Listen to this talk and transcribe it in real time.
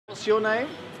What's your name?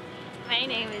 My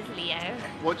name is Leo.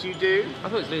 What do you do? I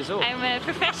thought it was Leozaur. I'm a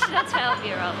professional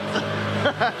 12-year-old.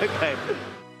 Okay.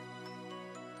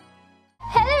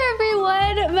 Hello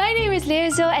everyone, my name is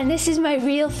Leozaur and this is my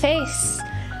real face.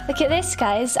 Look at this,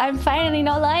 guys. I'm finally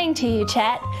not lying to you,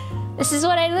 chat. This is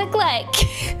what I look like.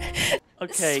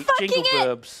 Okay, Jingle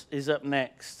Burbs is up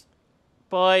next.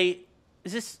 By,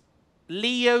 is this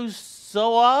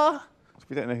Leozaur?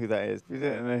 We don't know who that is. We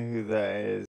don't know who that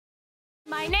is.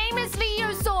 My name is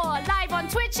Leozaur, live on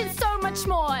Twitch and so much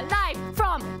more. Live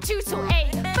from 2 to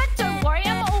 8. But don't worry,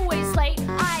 I'm always late.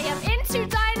 I am into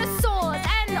dinosaurs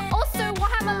and also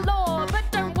Warhammer lore. But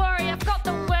don't worry, I've got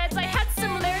the words. I had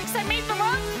some lyrics, I made them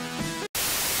up.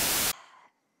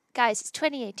 Guys, it's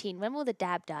 2018. When will the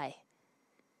dab die?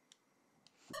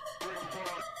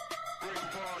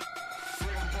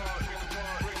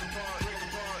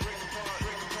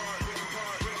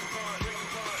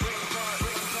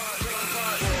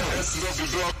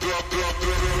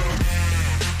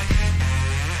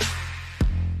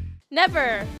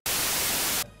 Never.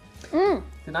 They're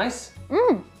nice.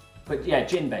 But yeah,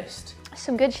 gin based.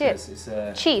 Some good shit. It's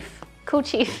Chief. Cool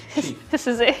chief. Chief. This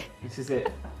is it. This is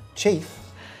it. Chief.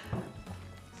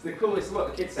 It's the coolest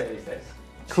what the kids say these days.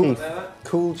 Cool.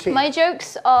 Cool chief. My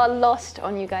jokes are lost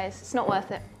on you guys. It's not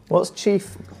worth it. What's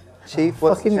chief? Chief,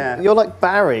 what's fucking, you're like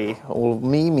Barry, all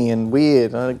memey and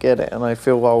weird. I don't get it, and I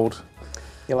feel old.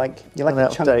 You're like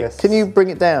Chungus. Can you bring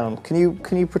it down? Can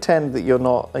you pretend that you're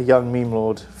not a young meme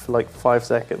lord for like 5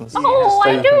 seconds? Oh,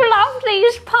 I do love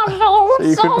these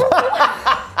puzzles.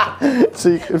 So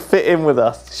you can fit in with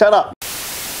us. Shut up.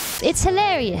 It's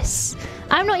hilarious.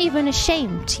 I'm not even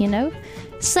ashamed, you know?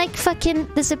 It's like fucking,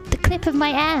 there's the clip of my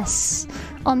ass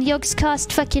on the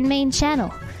Yogscast fucking main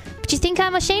channel. But you think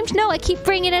I'm ashamed? No, I keep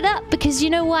bringing it up because you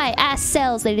know why? Ass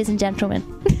sells, ladies and gentlemen.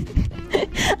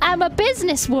 I'm a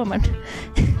businesswoman.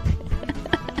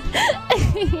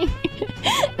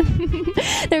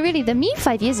 No, really, the me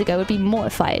 5 years ago would be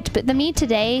mortified, but the me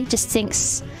today just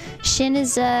thinks Shin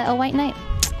is a white knight.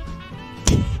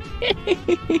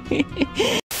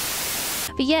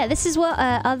 But yeah, this is what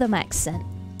other Max sent.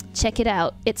 Check it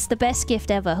out. It's the best gift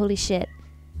ever. Holy shit.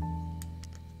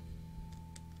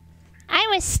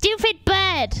 I'm a stupid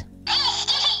bird.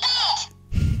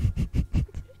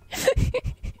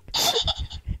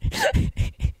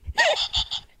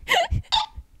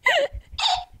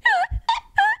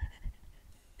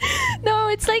 No,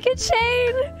 it's like a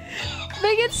chain.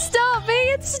 Make it stop. Make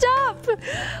it stop.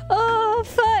 Oh,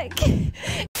 fuck.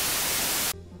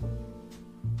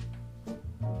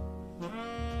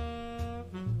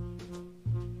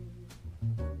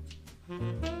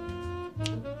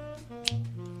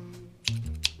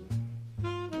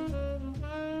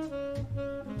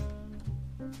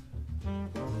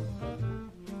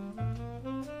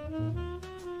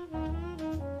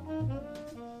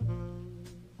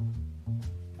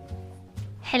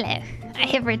 Hello, I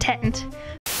have returned.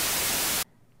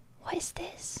 What is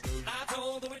this?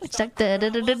 It's like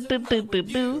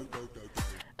boo.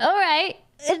 Alright,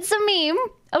 it's a meme.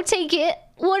 I'll take it.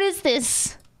 What is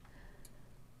this?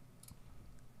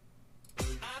 I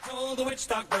told the witch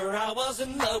doctor I was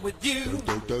in love with you.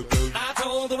 I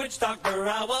told the witch doctor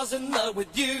I was in love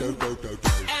with you.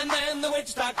 And then the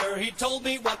witch doctor, he told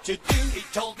me what to do. He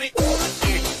told me what to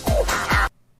do.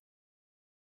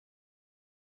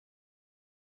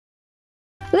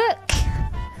 Look!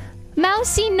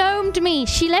 Mousy gnomed me.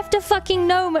 She left a fucking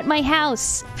gnome at my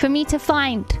house for me to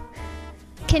find.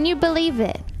 Can you believe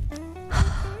it?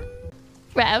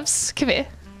 Ravs, come here.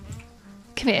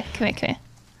 Come here, come here, come here.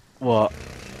 What?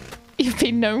 You've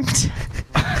been gnomed.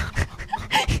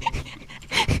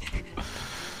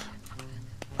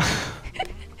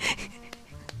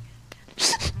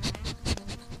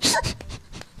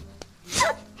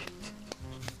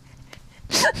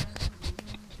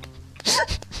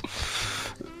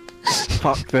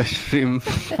 Fuck this stream,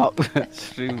 fuck this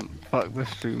stream, fuck this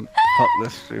stream, fuck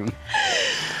this stream.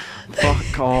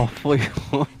 Fuck off, will you?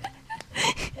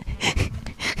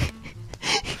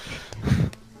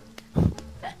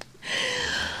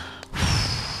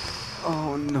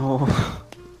 Oh no.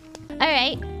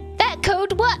 Alright, that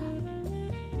code what?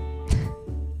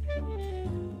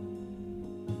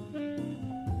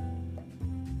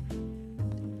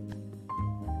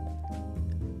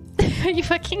 Are you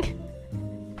fucking...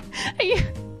 Are you...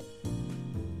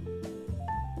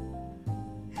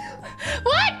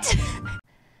 What?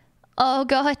 Oh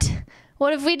god,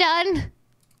 what have we done?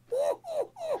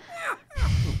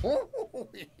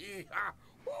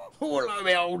 Hello,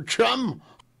 my old chum.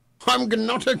 I'm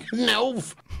not a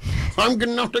gnolf. I'm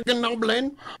not a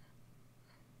gnoblin.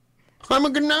 I'm a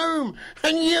gnome,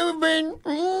 and you've been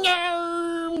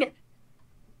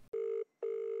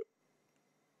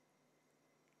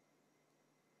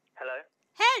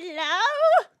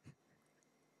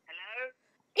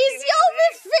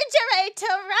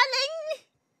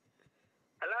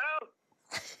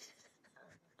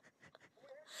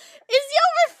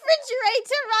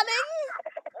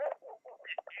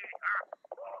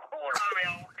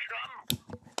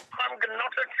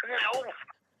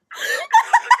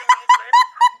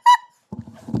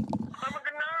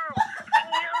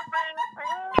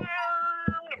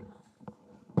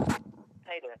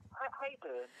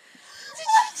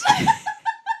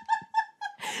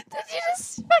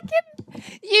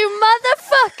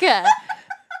motherfucker.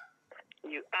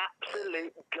 You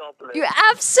absolute goblin. You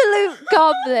absolute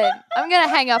goblin. I'm gonna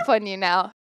hang up on you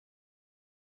now.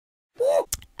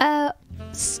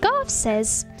 Scarf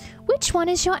says, which one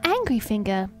is your angry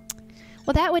finger?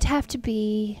 Well, that would have to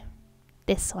be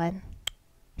this one.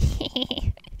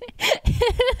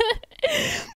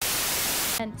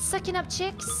 And sucking up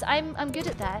chicks, I'm good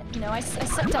at that. You know, I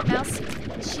sucked up Mousy.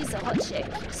 She's a hot chick.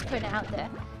 Just putting it out there.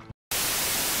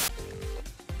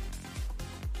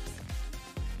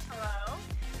 Hello?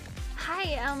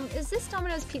 Hi, is this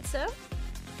Domino's Pizza?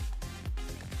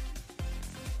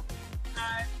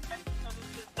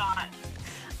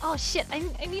 Oh shit, I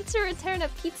need to return a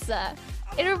pizza.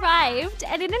 It arrived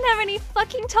and it didn't have any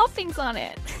fucking toppings on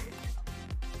it.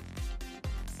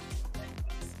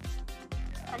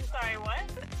 I'm sorry, what?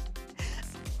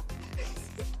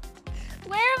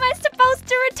 Where am I supposed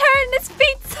to return this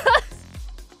pizza?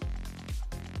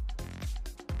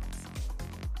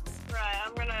 Right,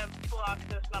 I'm gonna block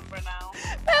this number now.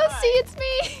 Mousy, it's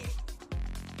me!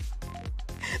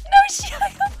 No, she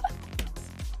hung up on me.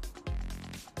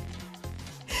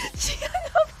 She hung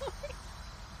up on me.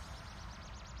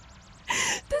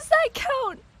 Does that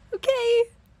count? Okay.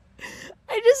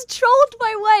 I just trolled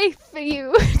my wife for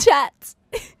you, chat.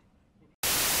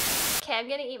 Okay, I'm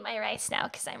gonna eat my rice now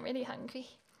because I'm really hungry.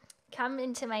 Come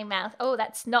into my mouth. Oh,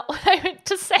 that's not what I meant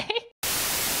to say.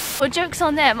 Well, joke's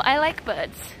on them. I like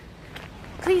birds.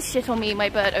 Please shit on me, my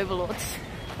bird overlords.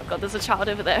 Oh god, there's a child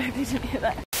over there. I hope you didn't hear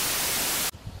that.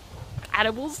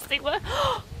 Animals, they were.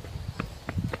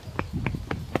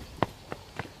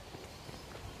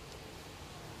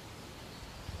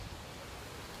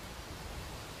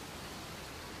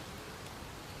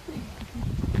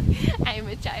 I am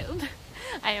a child.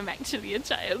 I am actually a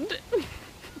child.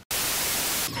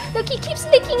 Look, he keeps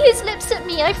licking his lips at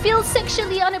me. I feel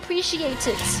sexually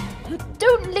unappreciated.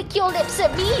 Don't lick your lips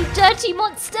at me, you dirty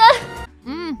monster!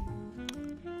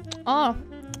 Oh.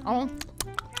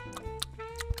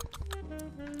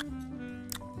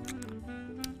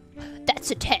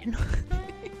 That's a 10.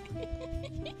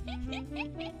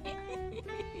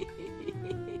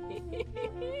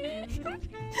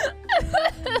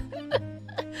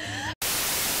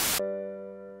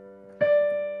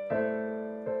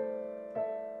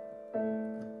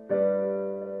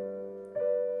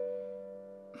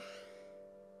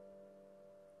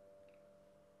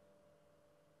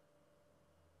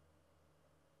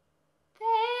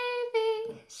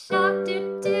 Shark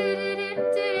do do do do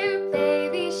do,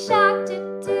 baby shark do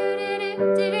do do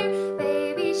do do,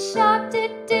 baby shark do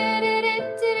do do do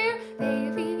do,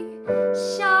 baby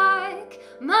shark,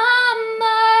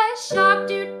 mama shark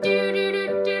do do do do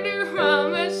do do,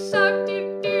 mama shark do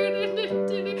do do do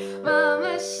do do,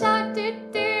 mama shark do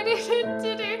do do do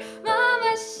do do,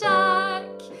 mama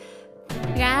shark.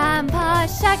 Grandpa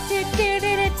shark do do do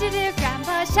do do do,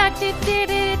 Grandpa shark do do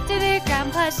do do do,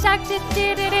 Grandpa shark do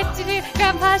do do do do,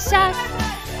 Grandpa shark.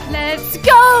 Let's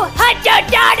go hunt da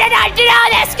da da da da.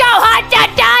 Let's go hunt da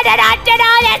da da da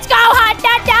da. Let's go hunt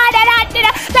da da da da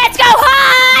da. Let's go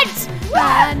hunt.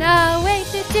 Run away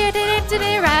do do do do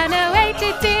do. Run away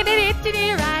do do do do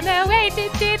do. Run away do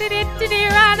do do do do.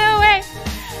 Run away.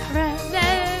 Run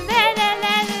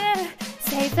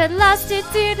safe at last do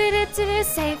do do do do.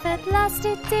 Safe at last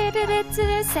do do do do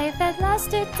do. Safe at last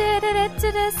do do do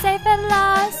do do. Safe at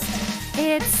last.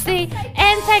 It's the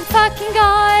end, thank fucking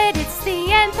God. It's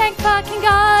the end, thank fucking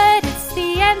God. It's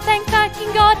the end, thank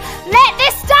fucking God. Let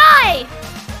this die!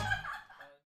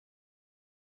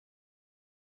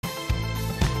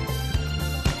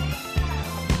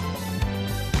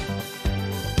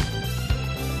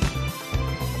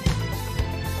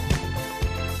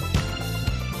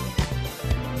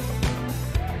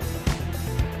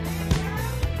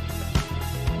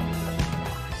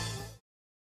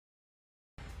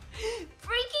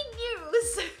 Breaking news!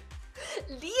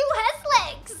 Leo has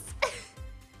legs!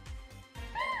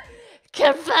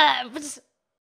 Confirmed!